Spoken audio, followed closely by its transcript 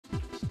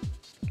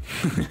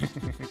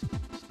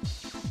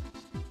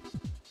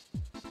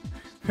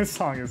This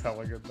song is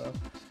hella good though.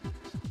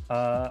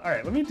 All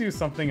right, let me do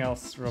something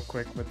else real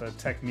quick with a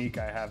technique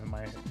I have in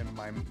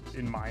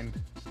mind.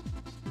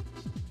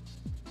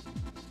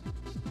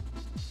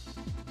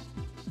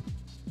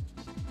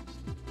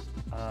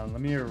 Let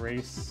me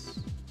erase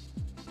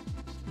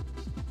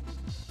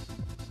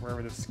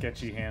wherever the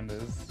sketchy hand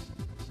is.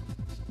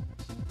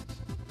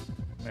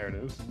 There it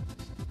is.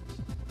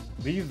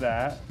 Leave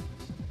that.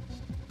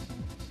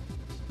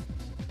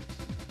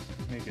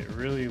 Make it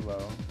really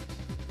low.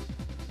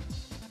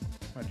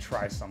 I'm gonna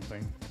try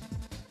something.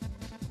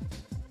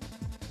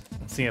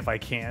 Let's see if I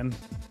can.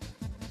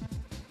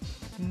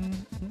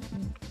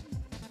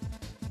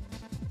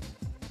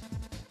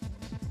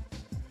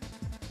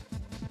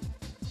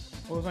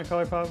 What was my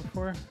color palette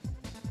before?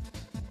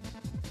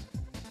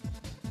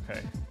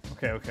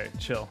 Okay,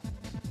 chill.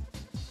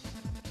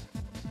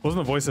 Wasn't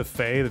the voice of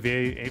Faye the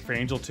VA for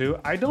Angel 2?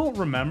 I don't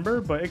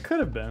remember, but it could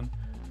have been.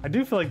 I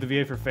do feel like the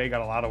VA for Faye got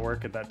a lot of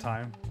work at that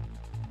time.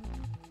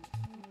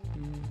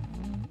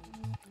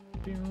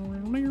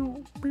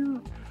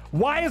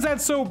 Why is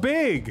that so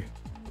big?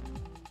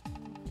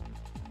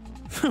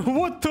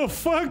 What the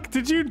fuck?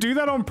 Did you do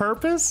that on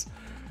purpose?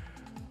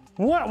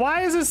 What?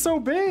 Why is it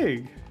so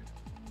big?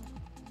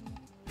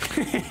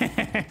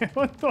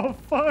 What the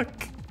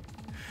fuck?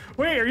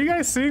 Wait, are you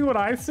guys seeing what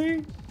I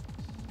see?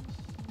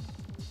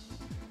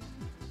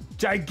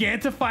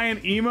 Gigantify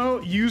an emo,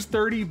 use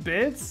 30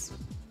 bits?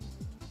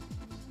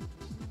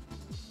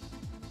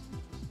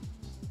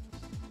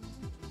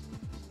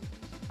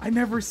 I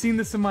never seen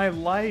this in my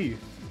life.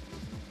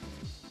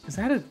 Is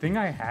that a thing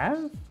I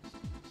have?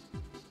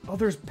 Oh,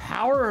 there's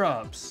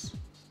power-ups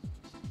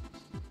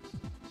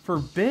for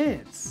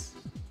bits.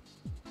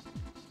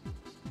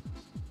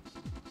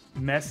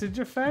 Message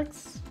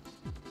effects?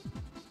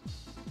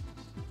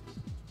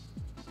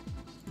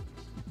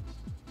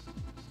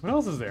 What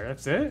else is there?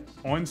 That's it?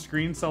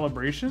 On-screen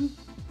celebration?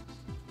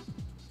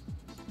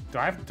 Do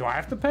I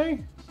have to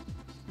pay?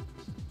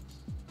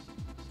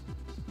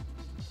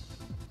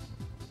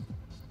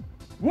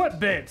 What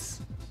bits?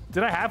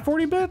 Did I have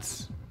 40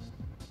 bits?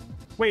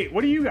 Wait,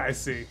 what do you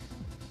guys see?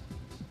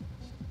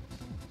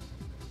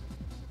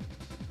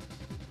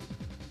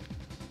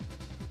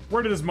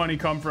 Where did this money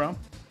come from?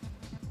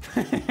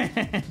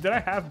 Did I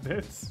have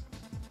bits?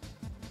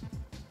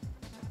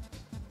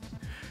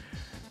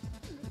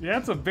 Yeah,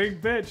 it's a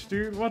big bitch,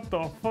 dude. What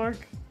the fuck?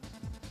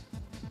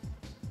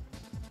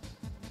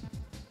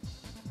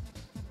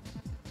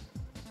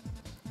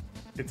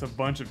 It's a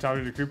bunch of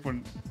Tausi to creep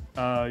when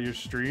your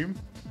stream.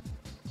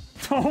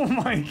 Oh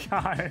my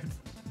god.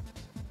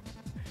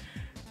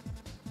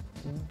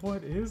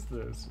 What is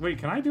this? Wait,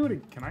 can I do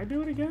it? Can I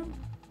do it again?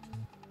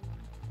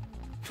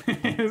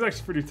 It's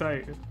actually pretty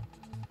tight.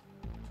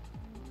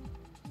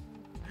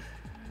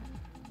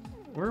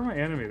 Where are my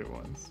animated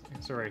ones?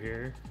 So right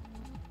here.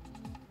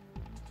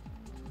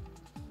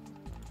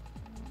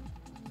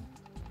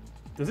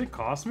 Does it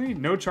cost me?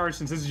 No charge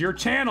since this is your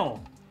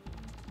channel.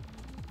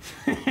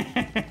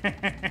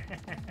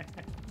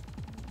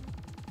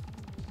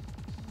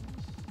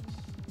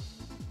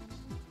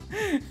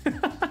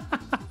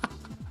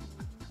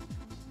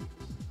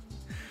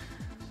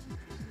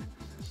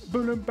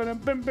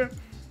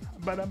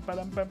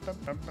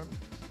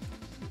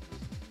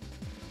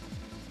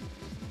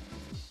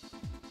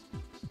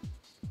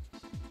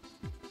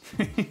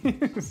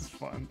 This is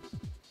fun.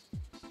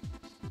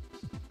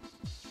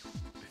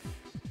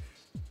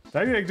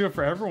 I think I can do it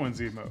for everyone's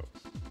emote.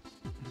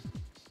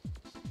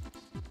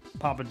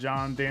 Papa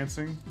John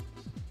dancing.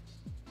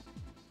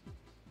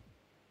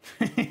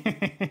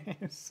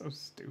 It's so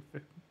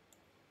stupid.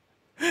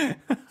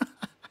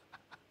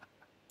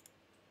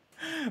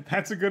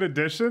 That's a good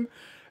addition.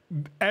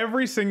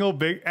 Every single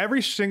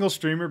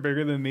streamer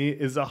bigger than me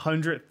is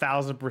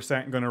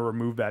 100,000% gonna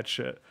remove that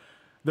shit.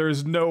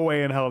 There's no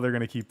way in hell they're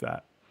gonna keep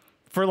that.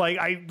 For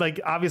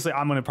obviously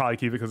I'm gonna probably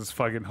keep it because it's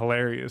fucking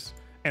hilarious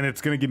and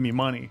it's gonna give me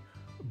money.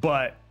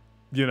 But,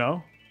 you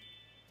know.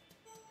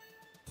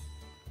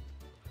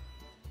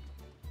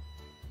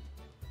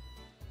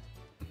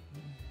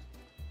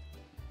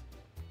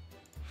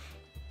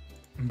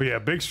 But yeah,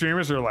 big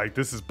streamers are like,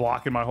 this is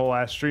blocking my whole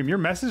ass stream. Your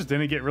message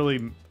didn't get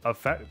really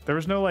affect. There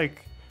was no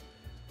like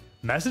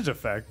message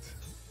effect.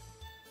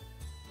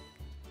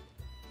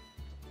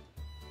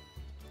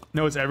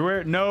 No, it's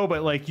everywhere. No,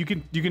 but like you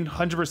can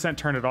 100%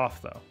 turn it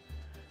off though.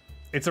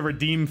 It's a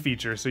redeem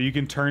feature, so you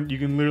can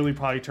literally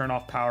probably turn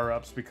off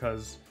power-ups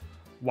because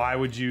why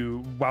would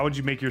you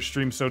make your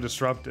stream so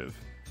disruptive?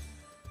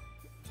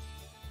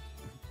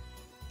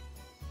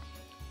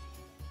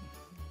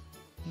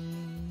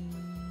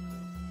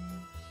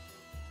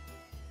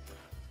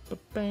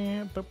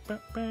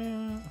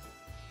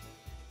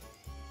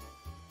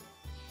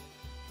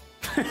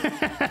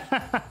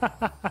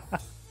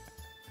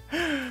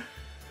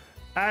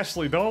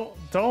 Ashley,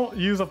 don't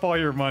use up all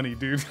your money,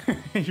 dude.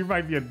 You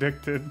might be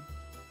addicted.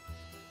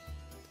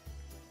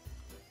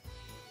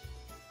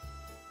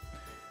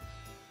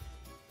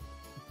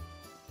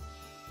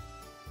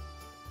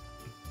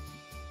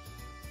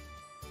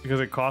 Because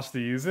it costs to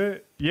use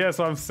it? Yeah,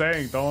 so I'm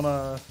saying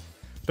don't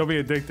be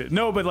addicted.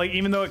 No, but like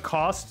even though it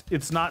costs,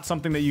 it's not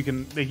something that you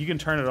can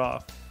turn it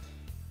off.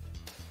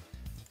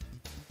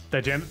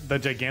 The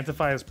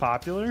Gigantify is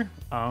popular?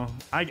 Oh,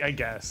 I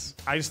guess.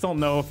 I just don't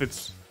know if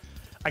it's...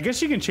 I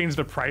guess you can change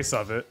the price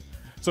of it.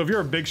 So if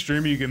you're a big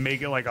streamer, you can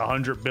make it like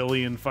 100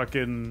 billion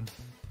fucking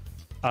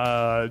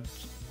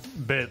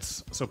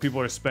bits. So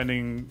people are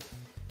spending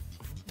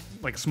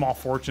like small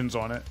fortunes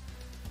on it.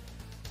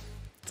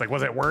 It's like,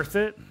 was it worth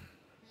it?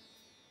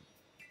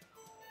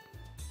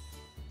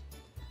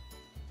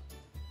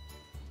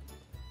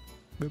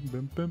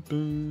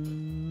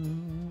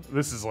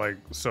 This is like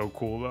so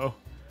cool though.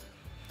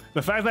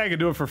 The fact that I can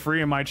do it for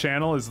free in my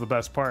channel is the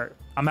best part.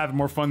 I'm having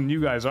more fun than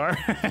you guys are.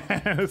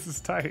 This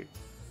is tight.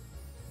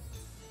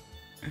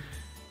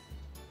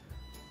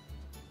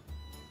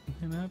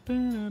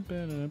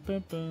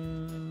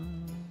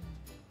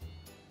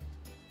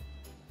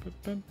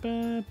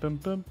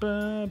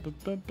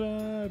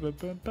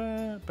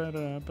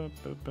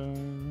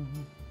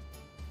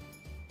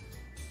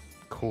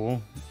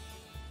 Cool.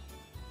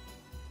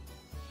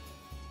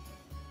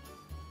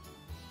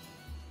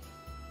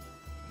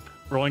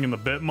 Rolling in the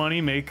bit money,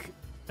 make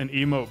an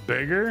emote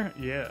bigger?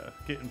 Yeah,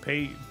 getting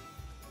paid.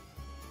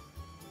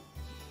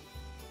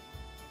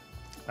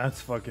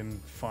 That's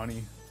fucking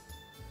funny.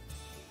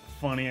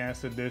 Funny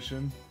ass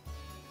addition.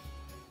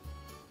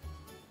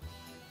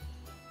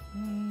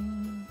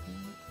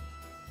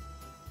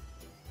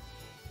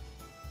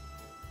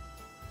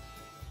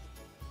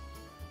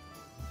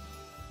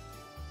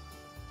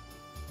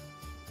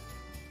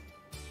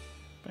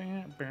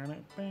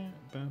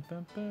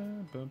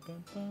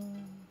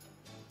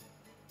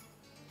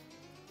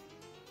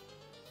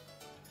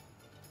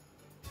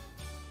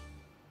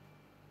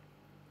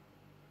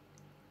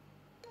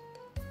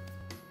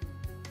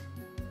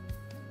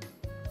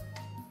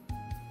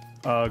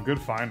 Good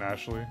find,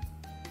 Ashley.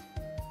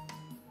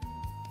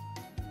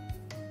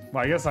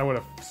 Well, I guess I would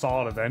have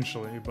saw it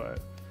eventually, but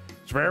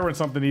it's rare when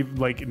something even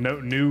like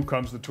new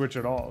comes to Twitch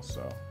at all,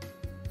 so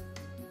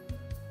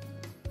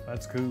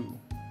that's cool.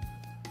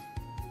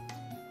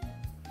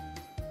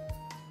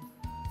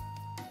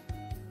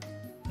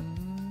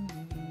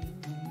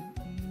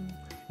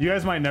 You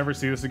guys might never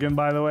see this again,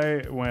 by the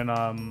way, when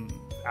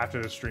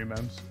after the stream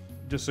ends.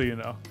 Just so you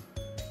know,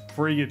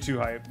 before you get too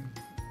hyped.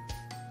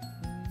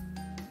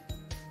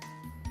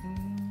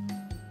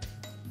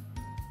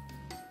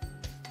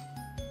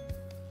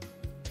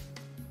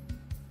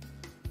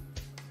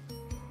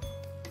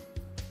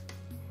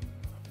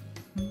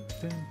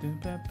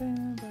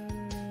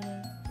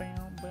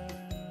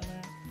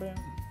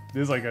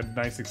 This is like a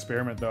nice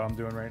experiment though I'm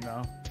doing right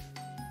now.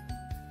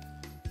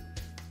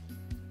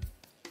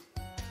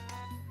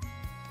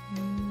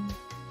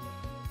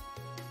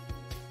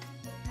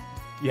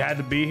 You had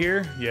to be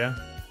here? Yeah.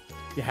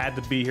 You had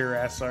to be here,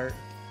 ass art.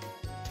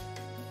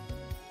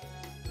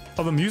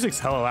 Oh, the music's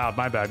hella loud.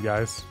 My bad,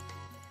 guys.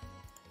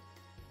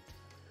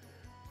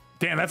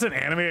 Damn, that's an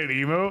animated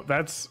emote?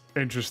 That's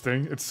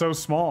interesting. It's so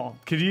small.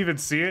 Could you even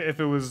see it if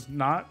it was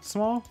not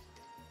small?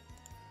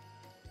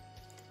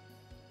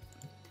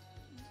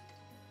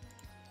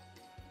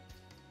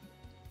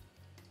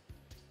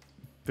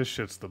 This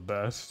shit's the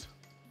best.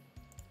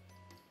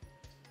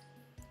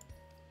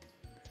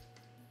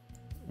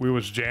 We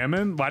was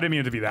jamming? Well, I didn't mean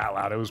it to be that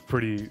loud. It was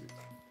pretty...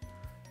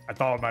 I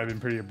thought it might have been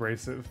pretty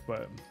abrasive,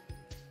 but...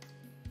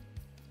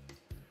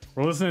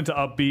 We're listening to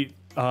upbeat,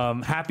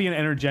 happy and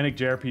energetic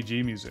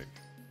JRPG music.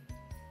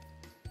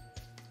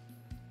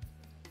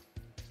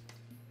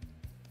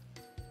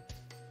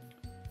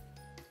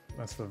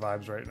 That's the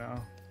vibes right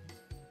now.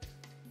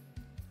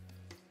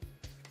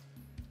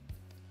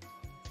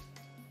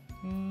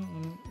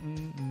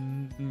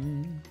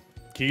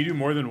 Can you do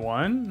more than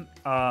one?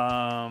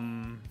 I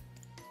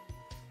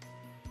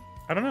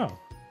don't know.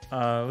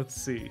 Let's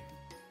see.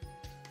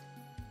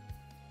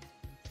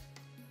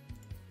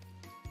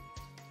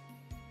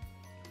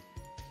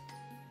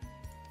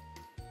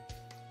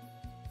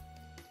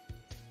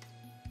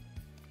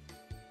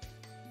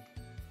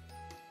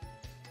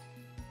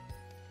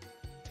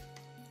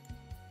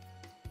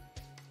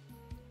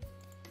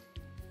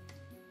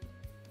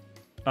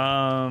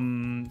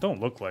 Don't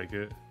look like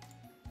it.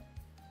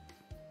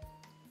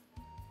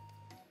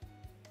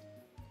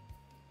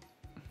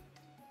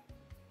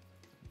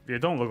 Yeah,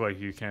 don't look like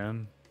you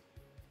can.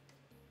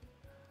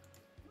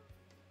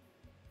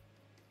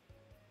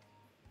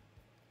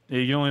 Yeah,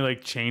 you can only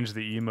like change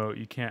the emote.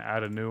 You can't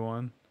add a new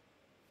one.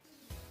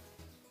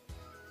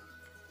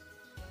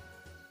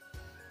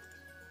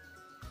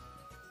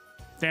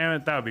 Damn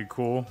it, that would be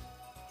cool.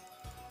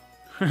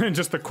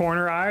 Just the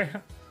corner eye.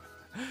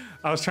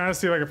 I was trying to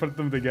see if I could put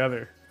them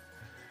together.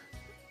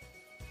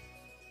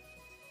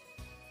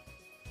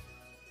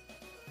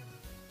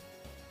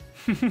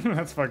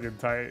 That's fucking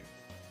tight.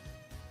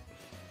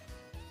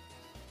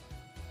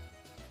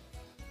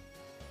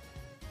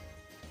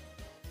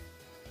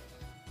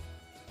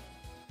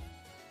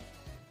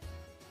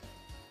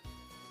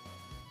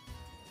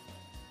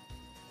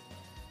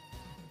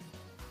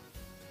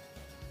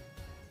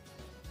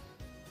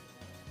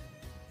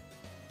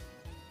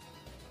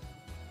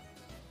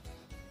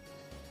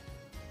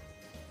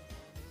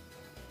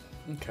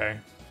 Okay.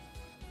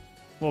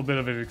 A little bit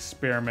of an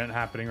experiment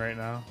happening right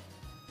now.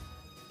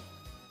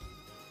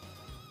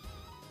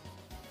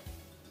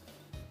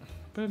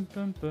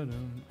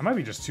 I might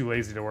be just too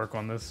lazy to work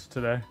on this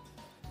today.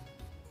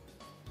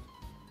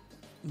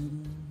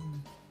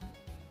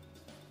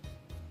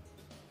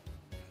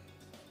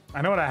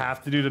 I know what I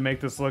have to do to make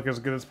this look as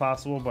good as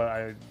possible, but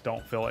I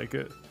don't feel like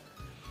it.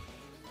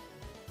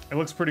 It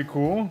looks pretty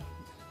cool.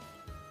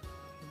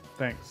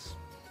 Thanks.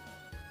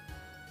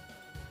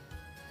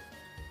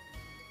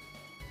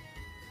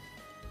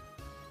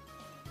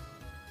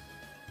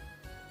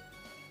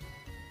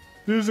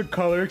 This is a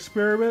color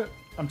experiment.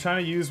 I'm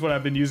trying to use what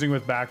I've been using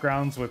with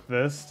backgrounds with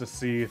this to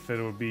see if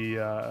it would be,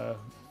 how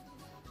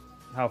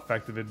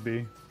effective it'd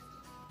be.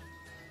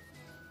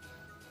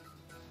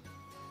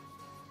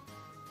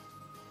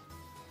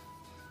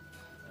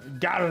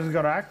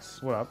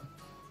 Garax, what up?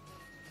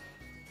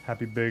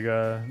 Happy big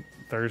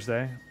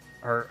Thursday.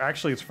 Or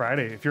actually it's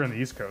Friday. If you're on the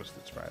East Coast,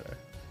 it's Friday.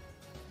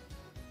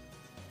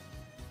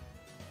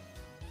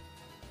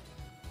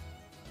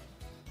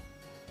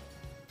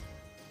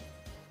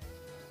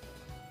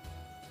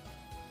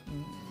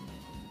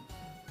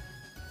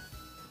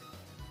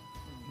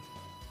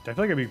 I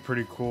feel like it'd be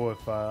pretty cool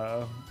if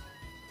I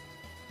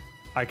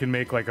can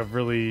make like a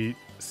really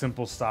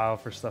simple style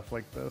for stuff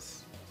like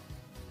this.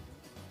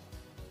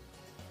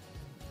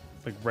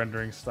 Like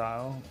rendering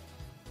style.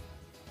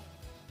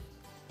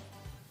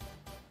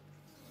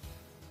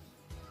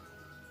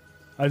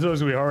 I thought it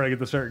was gonna be hard to get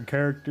to certain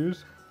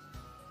characters.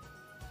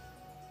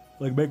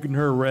 Like making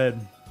her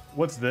red.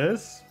 What's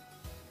this?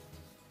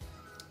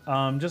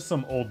 Just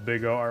some old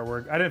Big O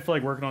artwork. I didn't feel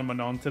like working on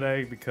Manon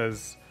today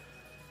because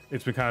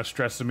it's been kind of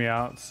stressing me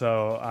out,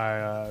 so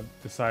I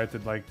decided to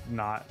like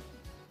not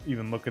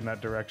even look in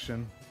that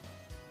direction.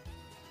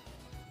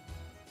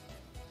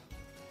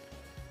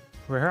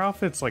 Her hair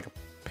outfit's like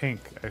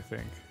pink, I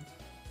think.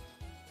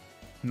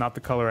 Not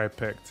the color I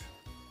picked.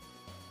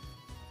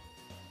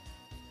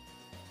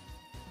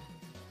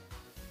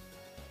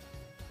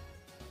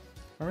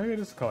 Or maybe it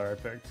is the color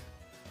I picked.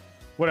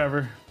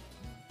 Whatever.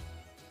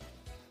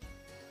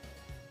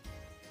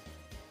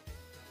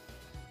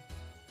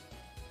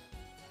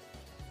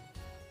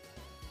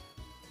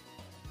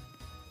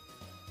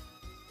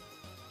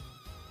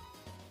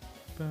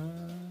 I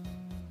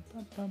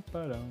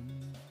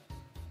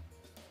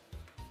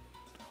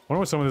wonder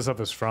what some of this stuff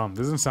is from.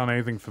 Doesn't sound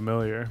anything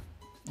familiar.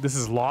 This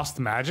is Lost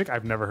Magic.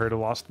 I've never heard of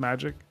Lost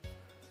Magic.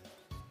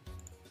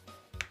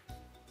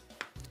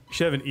 You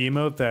should have an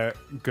emote that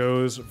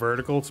goes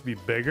vertical to be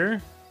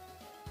bigger.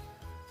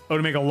 Oh,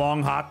 to make a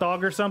long hot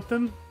dog or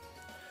something?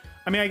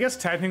 I mean, I guess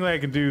technically I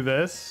could do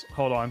this.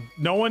 Hold on.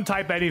 No one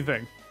type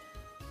anything.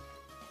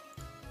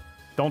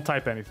 Don't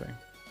type anything.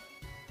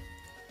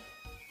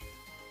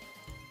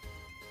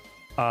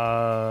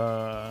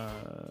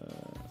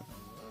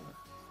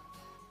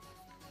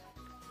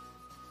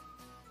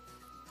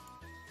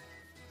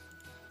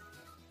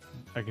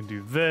 I can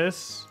do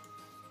this.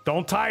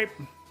 Don't type.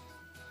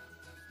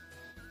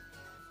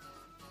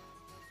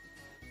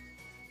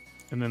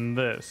 And then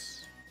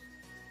this.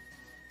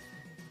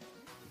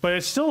 But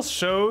it still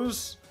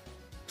shows.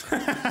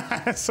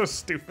 It's so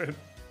stupid.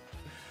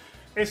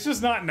 It's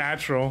just not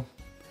natural.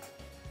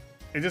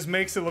 It just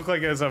makes it look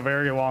like it has a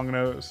very long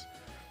nose.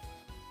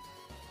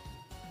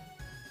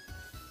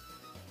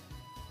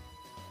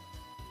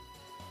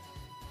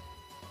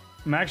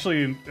 I'm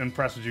actually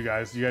impressed with you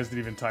guys. You guys didn't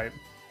even type.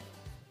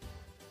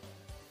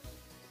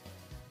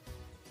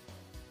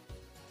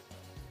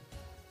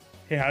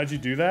 Hey, how'd you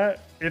do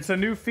that? It's a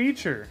new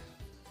feature.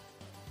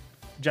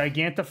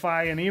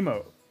 Gigantify an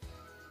emote.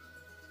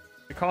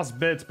 It costs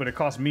bits, but it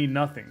costs me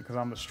nothing because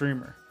I'm the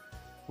streamer,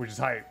 which is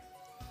hype.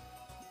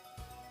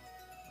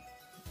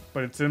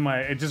 But it's in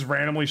my, it just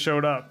randomly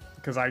showed up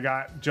because I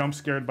got jump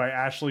scared by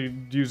Ashley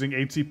using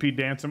ATP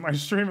dance in my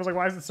stream. I was like,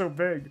 why is it so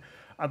big?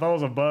 I thought it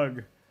was a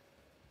bug.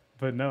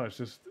 But no, it's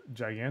just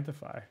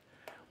Gigantify.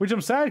 Which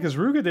I'm sad because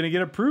Ruka didn't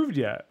get approved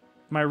yet.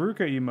 My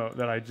Ruka emote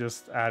that I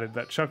just added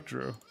that Chuck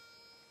drew.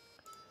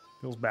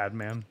 Feels bad,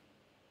 man.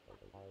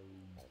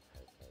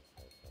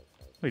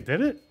 Wait,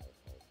 did it?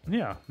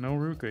 Yeah, no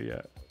Ruka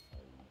yet.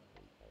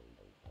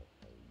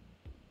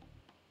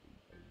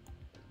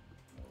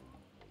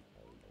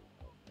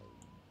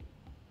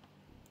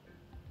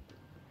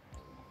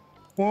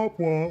 Womp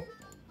womp.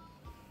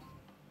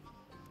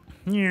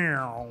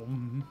 Yeah.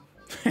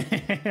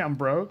 I'm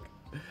broke.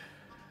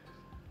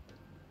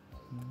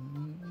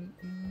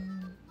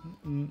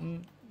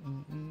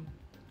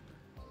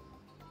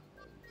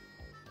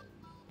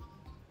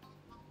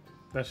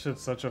 That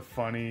shit's such a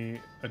funny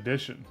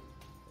addition.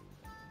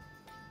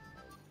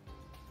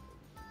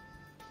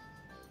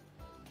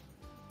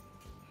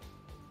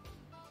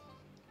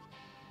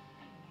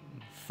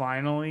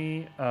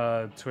 Finally,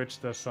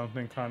 Twitch does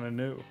something kind of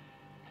new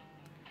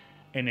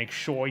and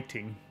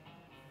exciting.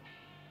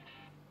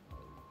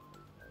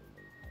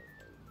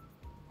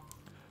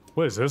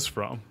 What is this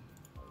from?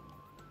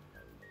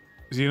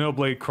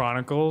 Xenoblade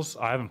Chronicles?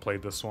 I haven't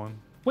played this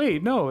one.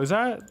 Wait, no, is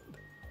that...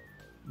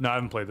 No, I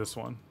haven't played this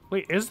one.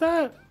 Wait, is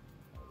that...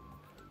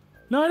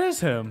 No, it is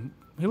him.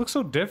 He looks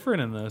so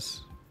different in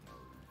this.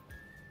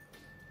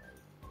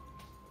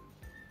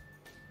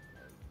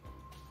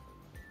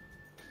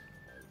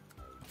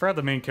 I forgot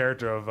the main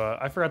character of,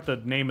 I forgot the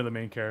name of the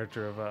main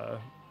character of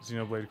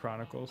Xenoblade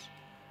Chronicles.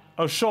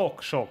 Oh,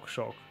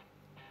 Shulk.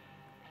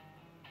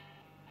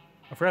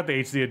 I forgot the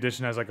HD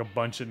edition has like a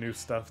bunch of new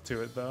stuff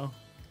to it though.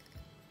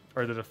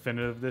 Or the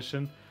definitive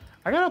edition.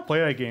 I gotta play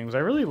that game because I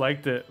really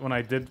liked it when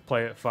I did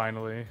play it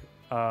finally.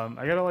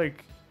 I gotta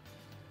like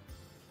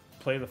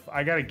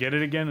I gotta get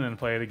it again and then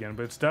play it again,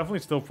 but it's definitely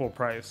still full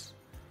price.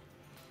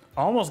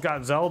 I almost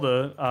got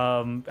Zelda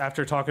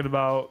after talking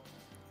about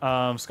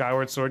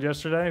Skyward Sword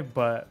yesterday,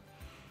 but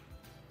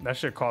that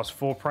shit costs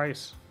full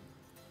price.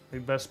 They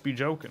best be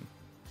joking.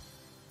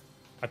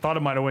 I thought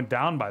it might have went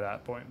down by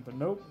that point, but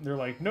nope. They're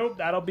like, nope,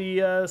 that'll be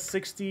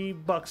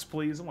 $60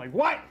 please. I'm like,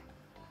 what?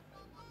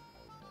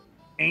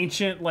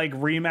 Ancient like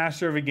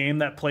remaster of a game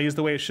that plays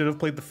the way it should have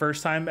played the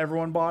first time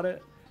everyone bought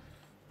it.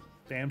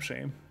 Damn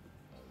shame.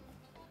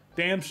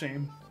 Damn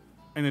shame.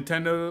 And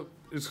Nintendo,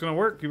 it's gonna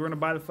work. People are gonna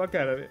buy the fuck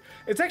out of it.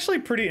 It's actually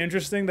pretty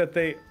interesting that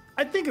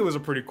I think it was a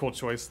pretty cool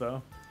choice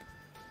though.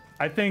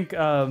 I think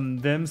them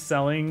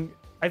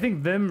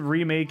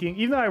remaking,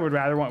 even though I would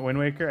rather want Wind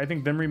Waker, I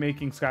think them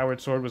remaking Skyward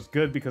Sword was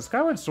good because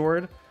Skyward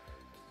Sword,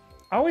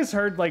 I always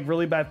heard like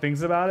really bad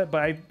things about it,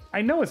 but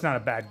I know it's not a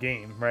bad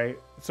game, right?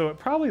 So it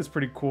probably is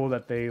pretty cool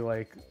that they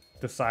like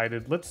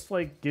decided, let's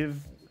like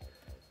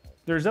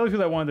there's other people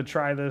that wanted to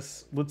try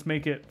this, let's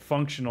make it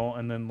functional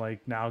and then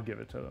like now give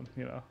it to them,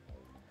 you know,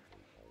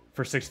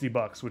 for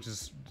 $60, which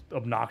is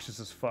obnoxious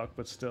as fuck,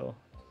 but still.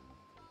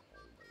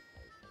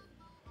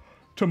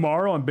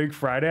 Tomorrow on Big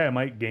Friday, I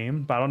might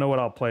game, but I don't know what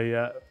I'll play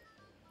yet.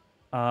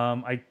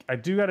 I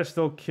do gotta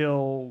still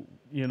kill,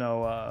 you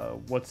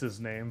know, what's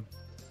his name?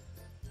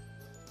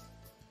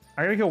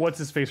 I gotta kill what's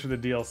his face for the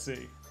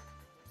DLC.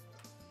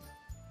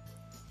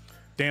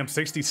 Damn,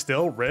 60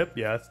 still? Rip?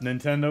 Yeah, it's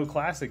Nintendo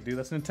Classic, dude.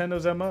 That's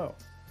Nintendo's MO.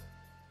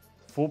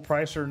 Full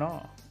price or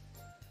not.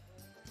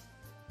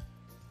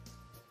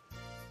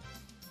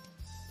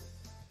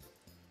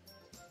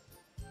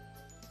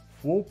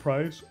 Full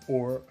price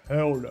or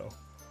hell no.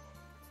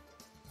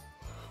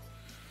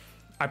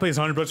 I play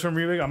 $100 from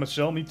remake. I'm a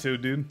shell. Me too,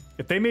 dude.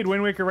 If they made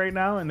Wind Waker right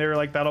now and they were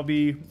like, that'll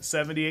be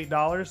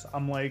 $78,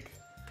 I'm like,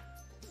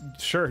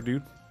 sure,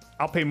 dude.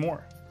 I'll pay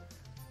more.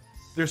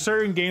 There's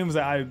certain games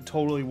that I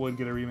totally would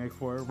get a remake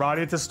for.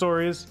 Radiata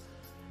Stories.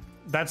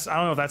 I don't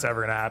know if that's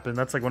ever gonna happen.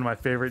 That's like one of my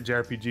favorite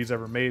JRPGs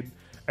ever made.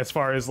 As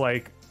far as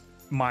like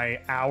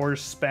my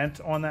hours spent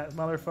on that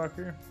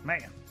motherfucker,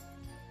 man,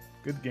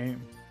 good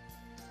game.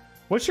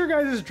 What's your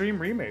guys' dream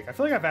remake? I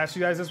feel like I've asked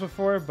you guys this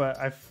before, but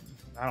I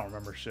don't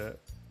remember shit.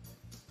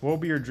 What would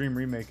be your dream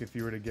remake if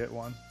you were to get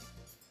one?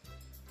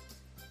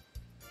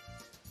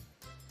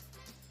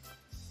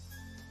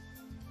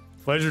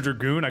 Legend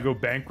Dragoon, I go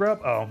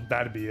bankrupt? Oh,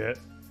 that'd be it.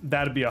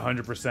 That'd be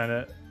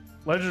 100% it.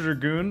 Legend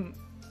Dragoon,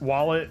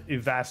 wallet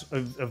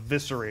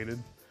eviscerated.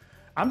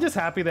 I'm just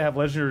happy they have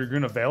Legend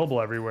Dragoon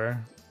available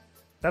everywhere.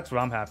 That's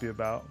what I'm happy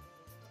about.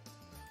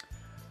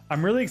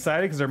 I'm really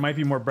excited because there might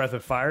be more Breath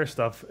of Fire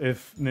stuff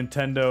if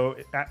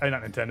if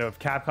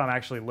Capcom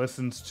actually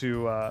listens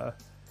to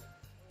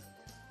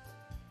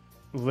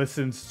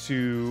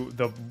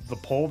the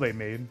poll they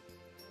made.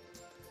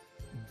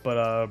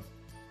 But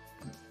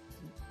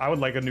I would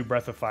like a new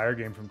Breath of Fire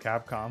game from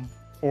Capcom,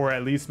 or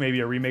at least maybe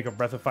a remake of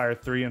Breath of Fire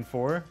 3 and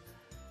 4.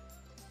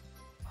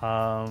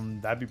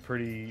 That'd be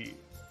pretty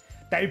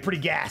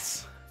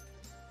gas.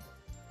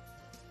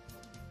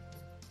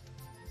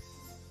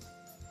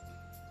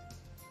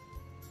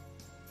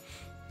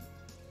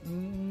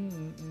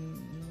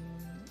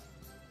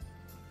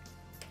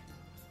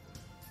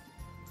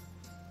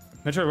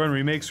 Metroid 1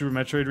 remake, Super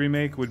Metroid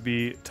remake would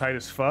be tight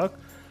as fuck.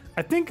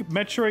 I think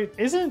Metroid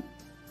isn't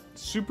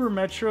Super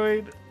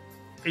Metroid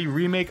a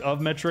remake of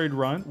Metroid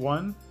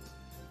 1?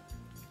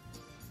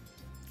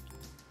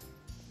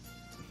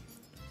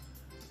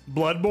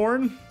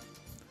 Bloodborne?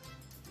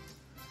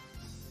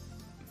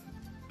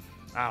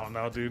 I don't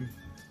know, dude.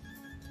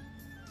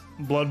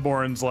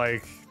 Bloodborne's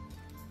like,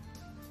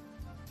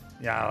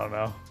 yeah, I don't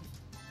know.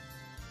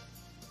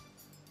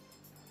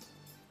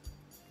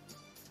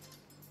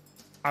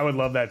 I would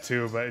love that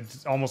too, but it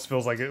just almost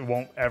feels like it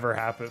won't ever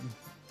happen.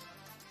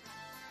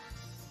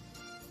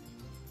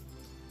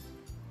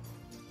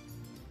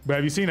 But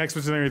have you seen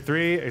Xbox Live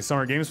 3, a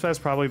Summer Games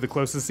Fest? Probably the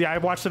closest. Yeah, I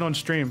watched it on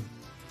stream,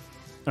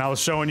 and I was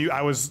showing you.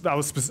 I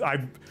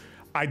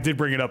did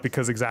bring it up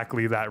because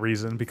exactly that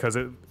reason, because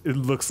it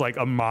looks like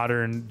a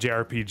modern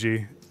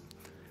JRPG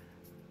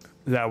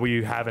that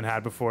we haven't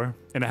had before,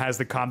 and it has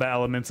the combat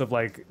elements of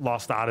like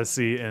Lost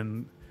Odyssey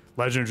and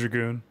Legend of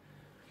Dragoon,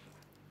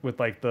 with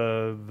like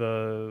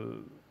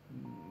the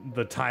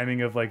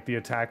timing of like the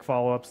attack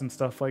follow-ups and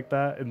stuff like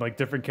that, and like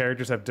different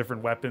characters have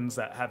different weapons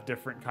that have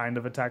different kind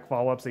of attack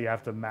follow-ups that you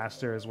have to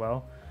master as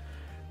well.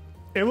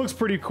 It looks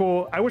pretty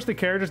cool. I wish the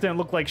characters didn't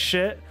look like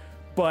shit,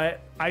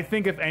 but I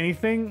think if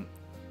anything,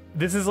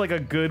 this is like a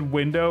good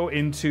window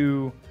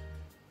into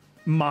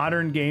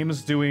modern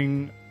games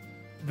doing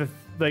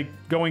like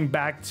going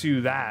back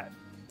to that,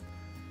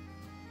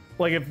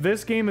 like if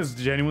this game is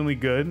genuinely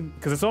good,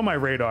 because it's on my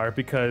radar,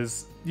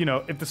 because you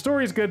know, if the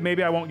story is good,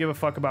 maybe I won't give a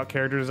fuck about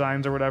character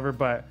designs or whatever,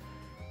 but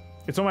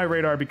it's on my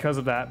radar because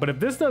of that. But if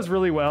this does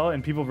really well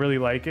and people really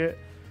like it,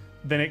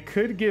 then it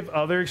could give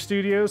other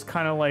studios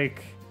kind of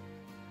like,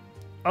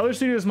 other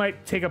studios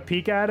might take a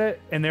peek at it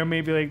and they're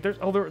maybe like,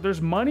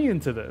 there's money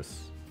into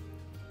this.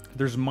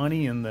 There's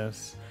money in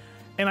this.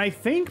 And I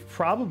think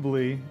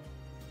probably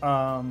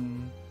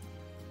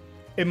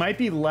it might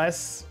be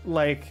less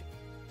like,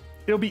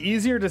 it'll be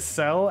easier to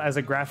sell as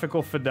a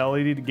graphical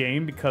fidelity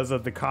game because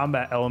of the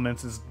combat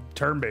elements is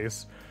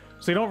turn-based.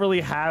 So you don't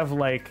really have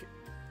like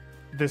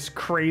this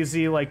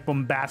crazy like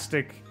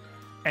bombastic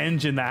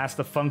engine that has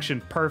to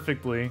function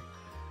perfectly.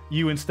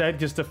 You instead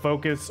just to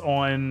focus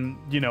on,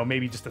 you know,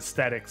 maybe just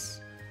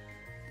aesthetics.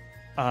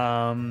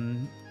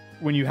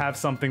 When you have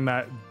something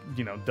that,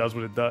 you know, does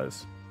what it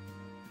does.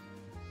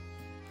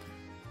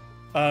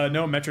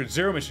 No, Metroid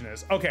Zero Mission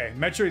is. Okay,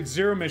 Metroid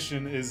Zero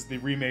Mission is the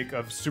remake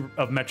of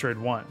Metroid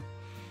 1.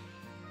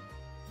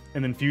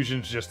 And then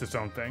Fusion's just its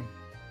own thing.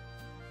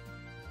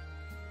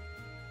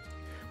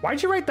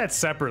 Why'd you write that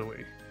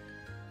separately?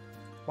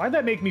 Why'd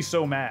that make me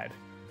so mad?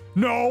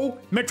 No,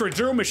 Metroid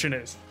Zero Mission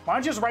is. Why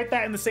don't you just write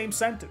that in the same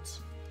sentence?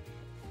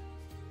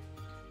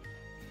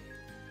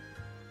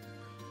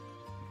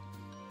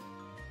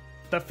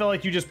 That felt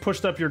like you just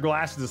pushed up your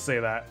glasses to say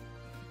that.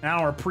 And I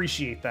don't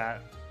appreciate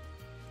that.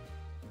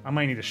 I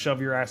might need to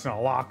shove your ass in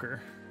a locker.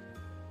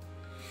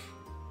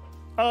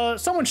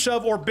 Someone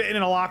shove or bitten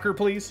in a locker,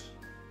 please.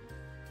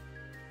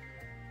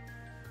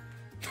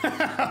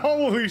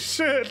 Holy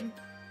shit.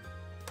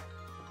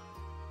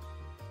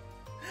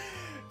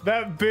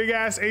 That big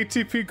ass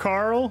ATP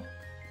Carl.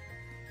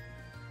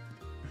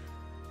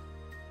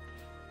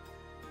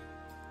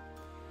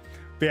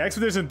 The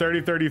Expedition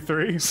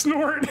 3033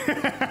 snort.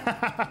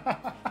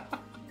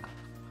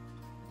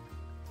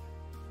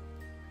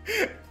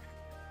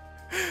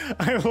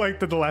 I like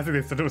that the last thing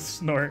they said was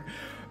snort.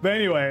 But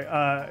anyway,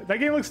 that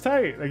game looks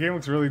tight. That game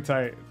looks really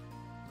tight.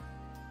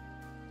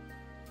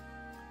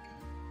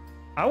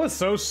 I was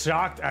so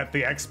shocked at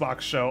the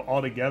Xbox show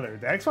altogether.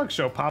 The Xbox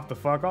show popped the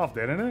fuck off,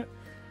 didn't it?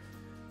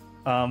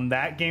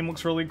 That game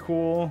looks really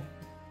cool.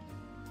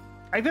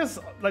 I just,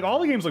 like, all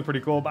the games look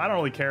pretty cool, but I don't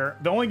really care.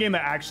 The only game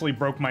that actually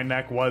broke my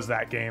neck was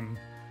that game.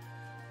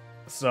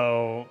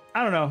 So,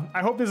 I don't know.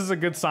 I hope this is a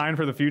good sign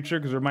for the future,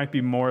 because there might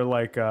be more,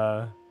 like,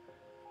 I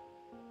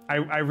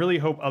really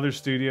hope other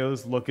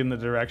studios look in the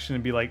direction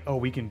and be like, oh,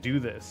 we can do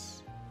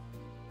this.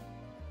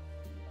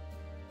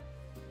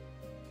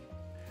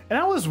 And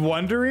I was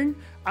wondering,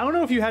 I don't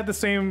know if you had the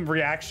same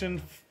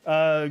reaction,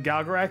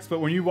 Galgarax, but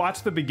when you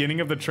watched the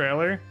beginning of the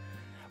trailer,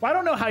 well, I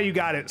don't know how you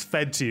got it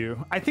fed to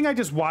you. I think I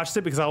just watched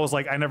it because I was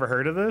like, I never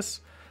heard of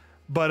this.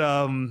 But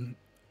when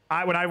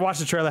I watched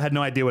the trailer, I had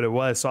no idea what it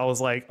was. So I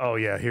was like, oh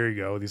yeah, here you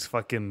go. These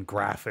fucking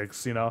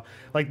graphics, you know?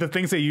 Like the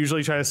things they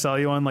usually try to sell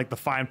you on, like the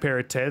fine pair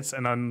of tits,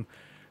 and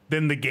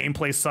then the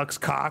gameplay sucks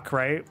cock,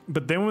 right?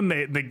 But then when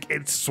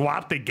it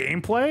swapped the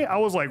gameplay, I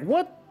was like,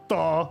 what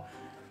the?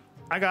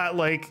 I got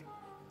like,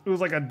 it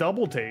was like a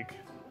double take.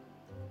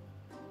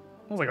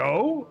 I was like,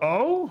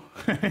 oh?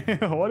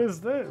 What is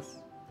this?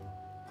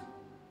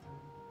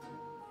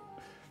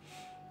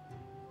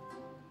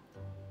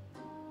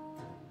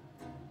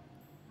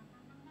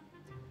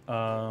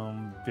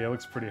 Yeah, it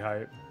looks pretty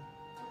hype.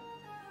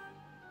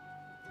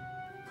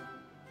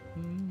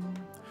 The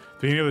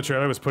beginning of the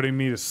trailer was putting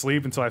me to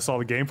sleep until I saw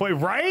the gameplay.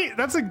 Right?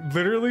 That's like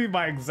literally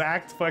my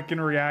exact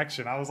fucking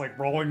reaction. I was like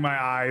rolling my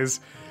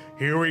eyes.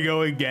 Here we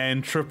go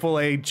again.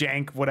 AAA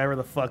jank, whatever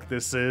the fuck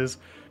this is.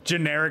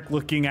 Generic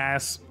looking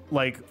ass,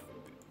 like,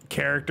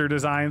 character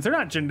designs. They're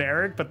not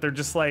generic, but they're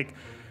just like,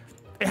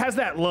 it has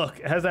that look.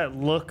 It has that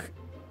look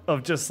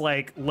of just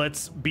like,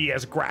 let's be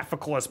as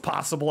graphical as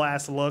possible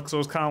ass look. So it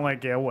was kind of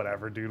like, yeah,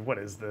 whatever, dude. What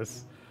is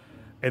this?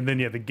 And then,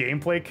 yeah, the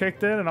gameplay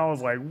kicked in, and I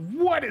was like,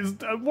 what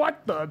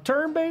the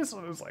turn-based?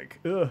 And it was like,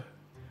 ugh.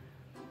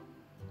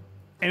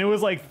 And it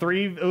was like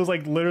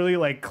literally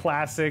like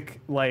classic,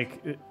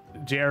 like,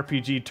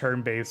 JRPG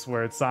turn-based,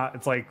 where it's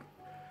like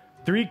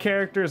 3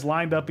 characters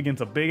lined up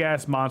against a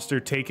big-ass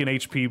monster, taking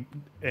HP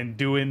and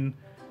doing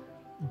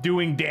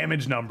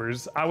damage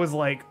numbers. I was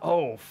like,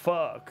 oh,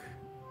 fuck.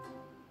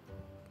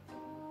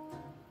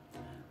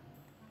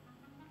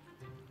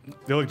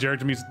 They look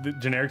generic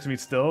to me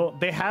still.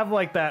 They have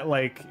like that,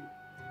 like,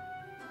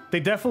 they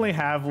definitely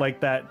have like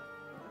that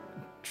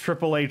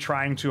AAA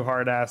trying too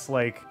hard ass,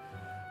 like,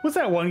 what's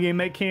that one game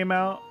that came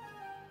out?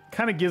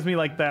 Kind of gives me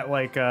like that,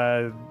 like,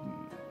 what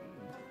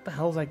the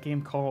hell is that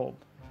game called?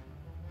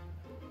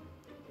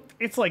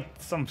 It's like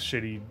some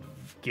shitty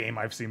game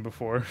I've seen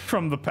before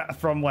from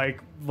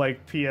like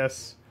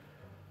PS4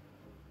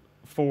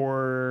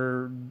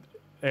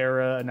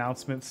 era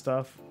announcement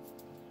stuff.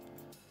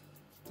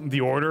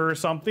 The Order or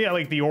something. Yeah,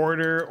 like The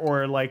Order,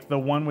 or like the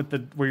one with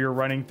where you're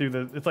running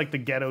through it's like the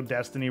Ghetto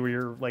Destiny, where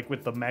you're like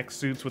with the mech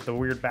suits with the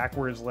weird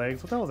backwards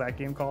legs. What the hell is that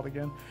game called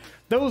again?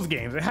 Those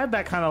games, it had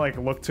that kind of like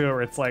look to it,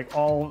 where it's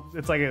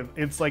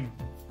like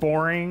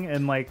boring,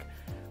 and like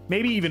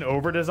maybe even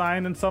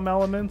over-designed in some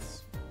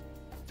elements.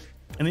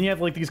 And then you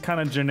have like these kind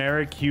of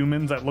generic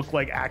humans that look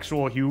like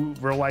actual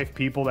real-life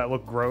people that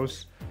look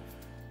gross.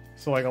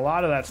 So like a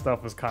lot of that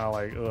stuff was kind of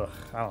like, ugh,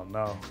 I don't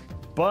know.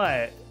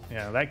 But,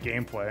 yeah, that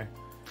gameplay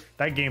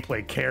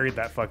carried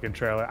that fucking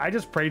trailer. I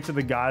just pray to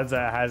the gods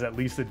that it has at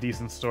least a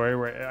decent story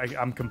where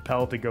I'm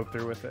compelled to go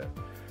through with it.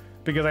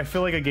 Because I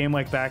feel like a game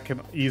like that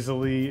can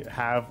easily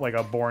have like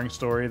a boring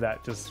story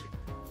that just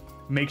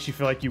makes you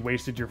feel like you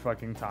wasted your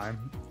fucking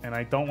time. And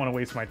I don't want to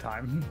waste my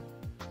time.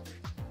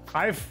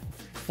 I've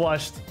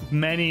flushed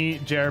many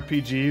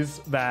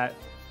JRPGs that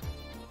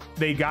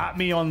they got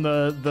me on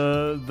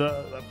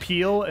the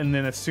appeal, and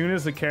then as soon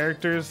as the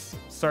characters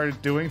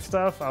started doing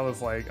stuff, I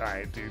was like, all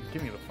right, dude,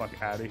 get me the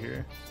fuck out of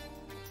here.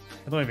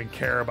 I don't even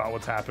care about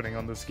what's happening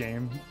on this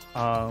game.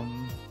 So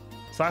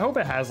I hope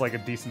it has like a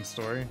decent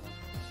story.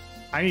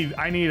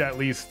 I need at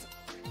least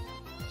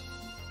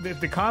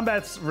the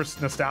combat's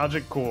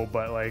nostalgic, cool,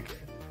 but like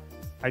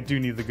I do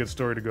need the good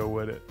story to go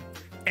with it.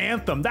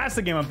 Anthem, that's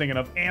the game I'm thinking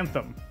of.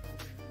 Anthem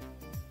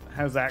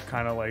has that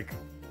kind of like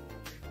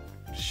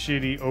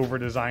shitty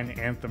over-designed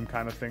Anthem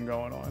kind of thing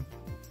going on.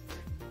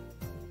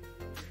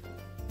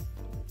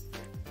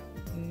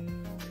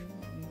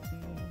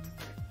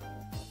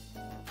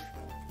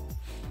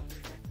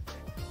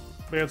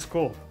 But it's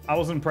cool. I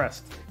was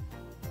impressed.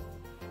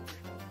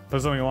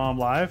 Put something while I'm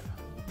live.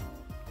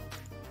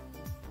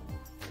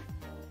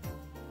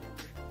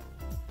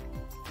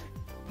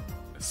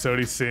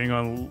 Sodi sing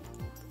on.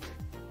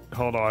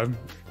 Hold on.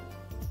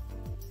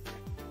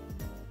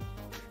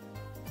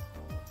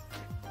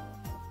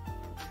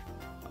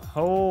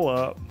 Hold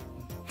up.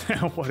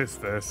 What is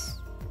this?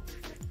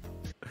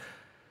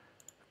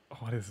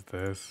 What is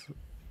this?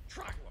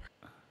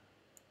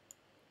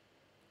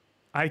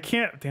 I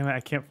can't, damn it, I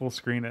can't full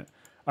screen it.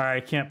 All right, I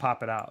can't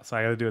pop it out, so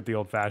I gotta do it the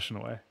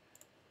old-fashioned way.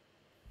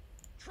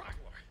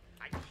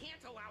 I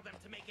can't allow them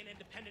to make an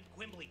independent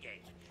Quimbly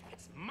game.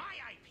 It's my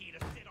IP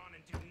to sit on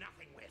and do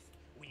nothing with.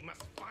 We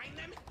must find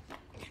them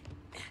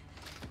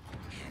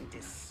and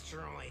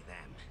destroy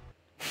them.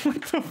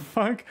 What the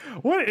fuck?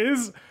 What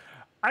is...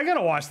 I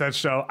gotta watch that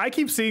show. I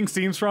keep seeing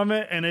scenes from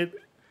it, and it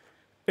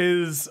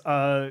is,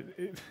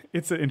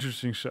 it's an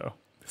interesting show.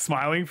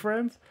 Smiling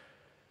Friends?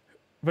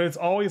 But it's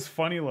always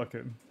funny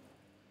looking.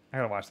 I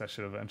gotta watch that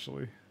shit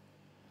eventually.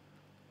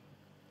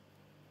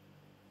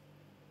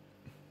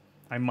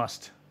 I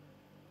must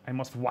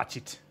watch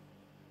it.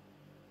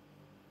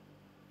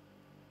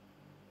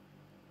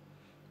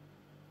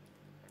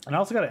 And I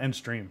also gotta end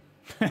stream.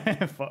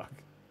 Fuck.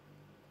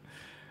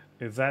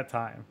 It's that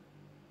time.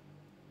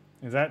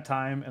 It's that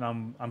time,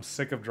 and I'm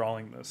sick of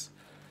drawing this.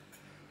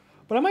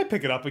 But I might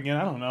pick it up again.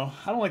 I don't know.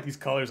 I don't like these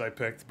colors I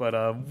picked,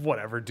 but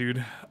whatever,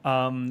 dude.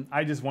 I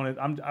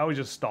was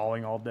just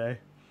stalling all day.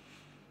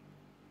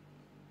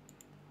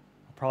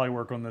 I'll probably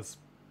work on this.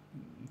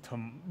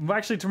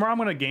 Actually, tomorrow I'm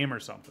gonna game or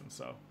something.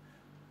 So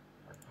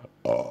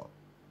we'll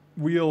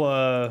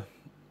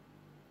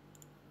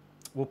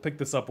pick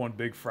this up on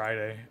Big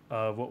Friday.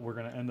 What we're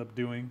gonna end up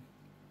doing.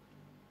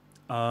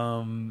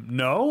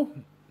 No.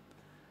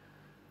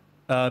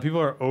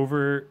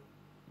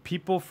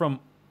 People from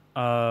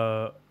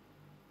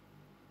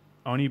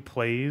Oni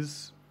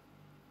Plays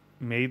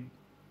made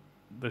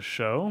the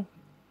show.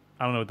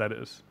 I don't know what that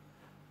is.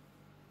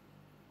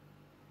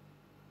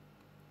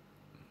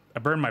 I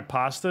burned my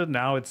pasta.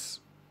 Now it's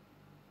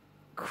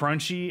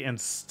crunchy and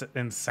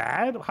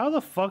sad. How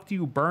the fuck do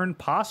you burn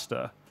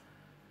pasta?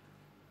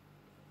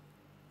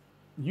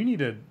 Do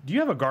you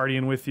have a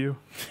guardian with you?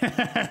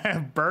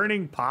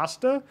 Burning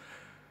pasta?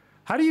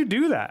 How do you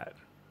do that?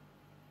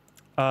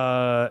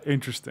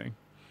 Interesting.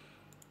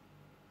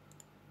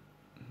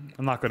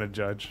 I'm not gonna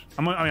judge.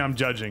 I'm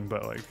judging,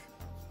 but like,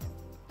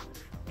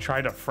 you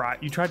tried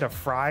to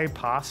fry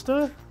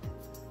pasta?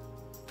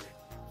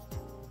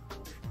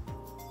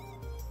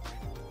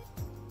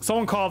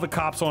 Someone call the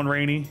cops on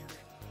Rainy.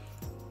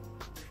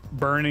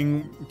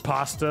 Burning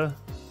pasta.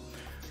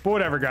 But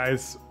whatever,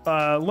 guys.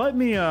 Let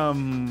me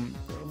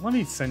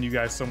send you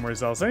guys somewhere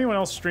else. Anyone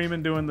else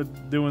streaming doing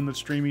the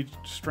streamy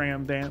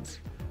stram dance?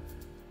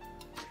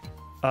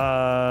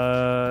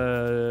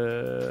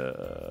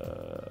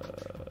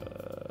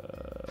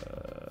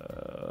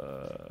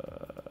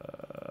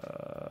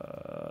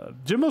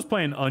 Jimbo's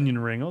playing Onion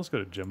Ring. Let's go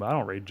to Jimbo. I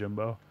don't raid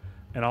Jimbo.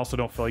 And I also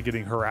don't feel like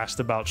getting harassed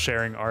about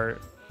sharing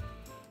art.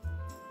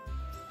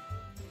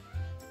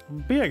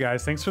 But yeah,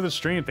 guys, thanks for the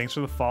stream. Thanks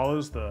for the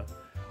follows,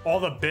 all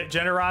the bit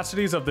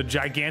generosities of the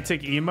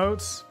gigantic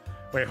emotes.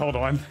 Wait, hold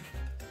on.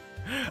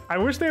 I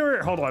wish they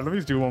were... Hold on, let me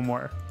just do one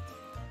more.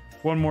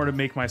 One more to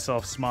make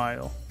myself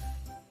smile.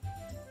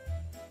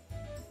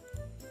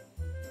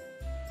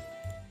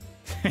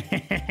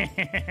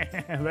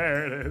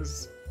 There it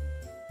is.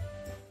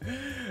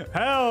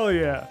 Hell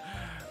yeah.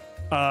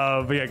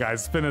 But yeah, guys,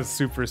 it's been a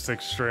super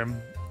sick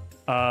stream.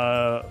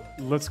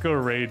 Let's go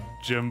raid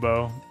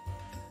Jimbo.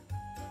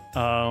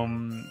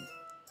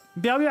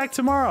 Yeah, I'll be back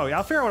tomorrow. Yeah,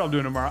 I'll figure out what I'm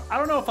doing tomorrow. I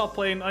don't know if I'll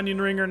play an Onion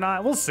Ring or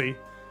not. We'll see.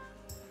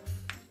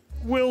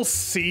 We'll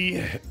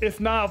see. If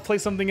not, I'll play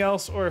something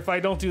else, or if I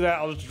don't do that,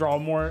 I'll just draw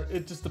more.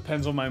 It just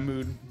depends on my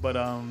mood. But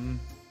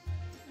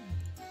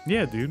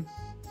yeah, dude.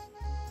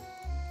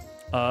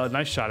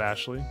 Nice shot,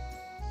 Ashley.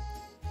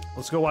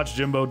 Let's go watch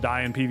Jimbo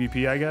die in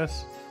PvP, I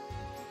guess.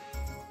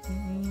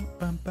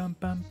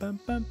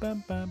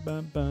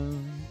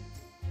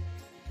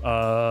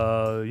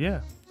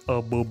 Yeah.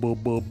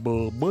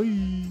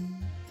 Bye.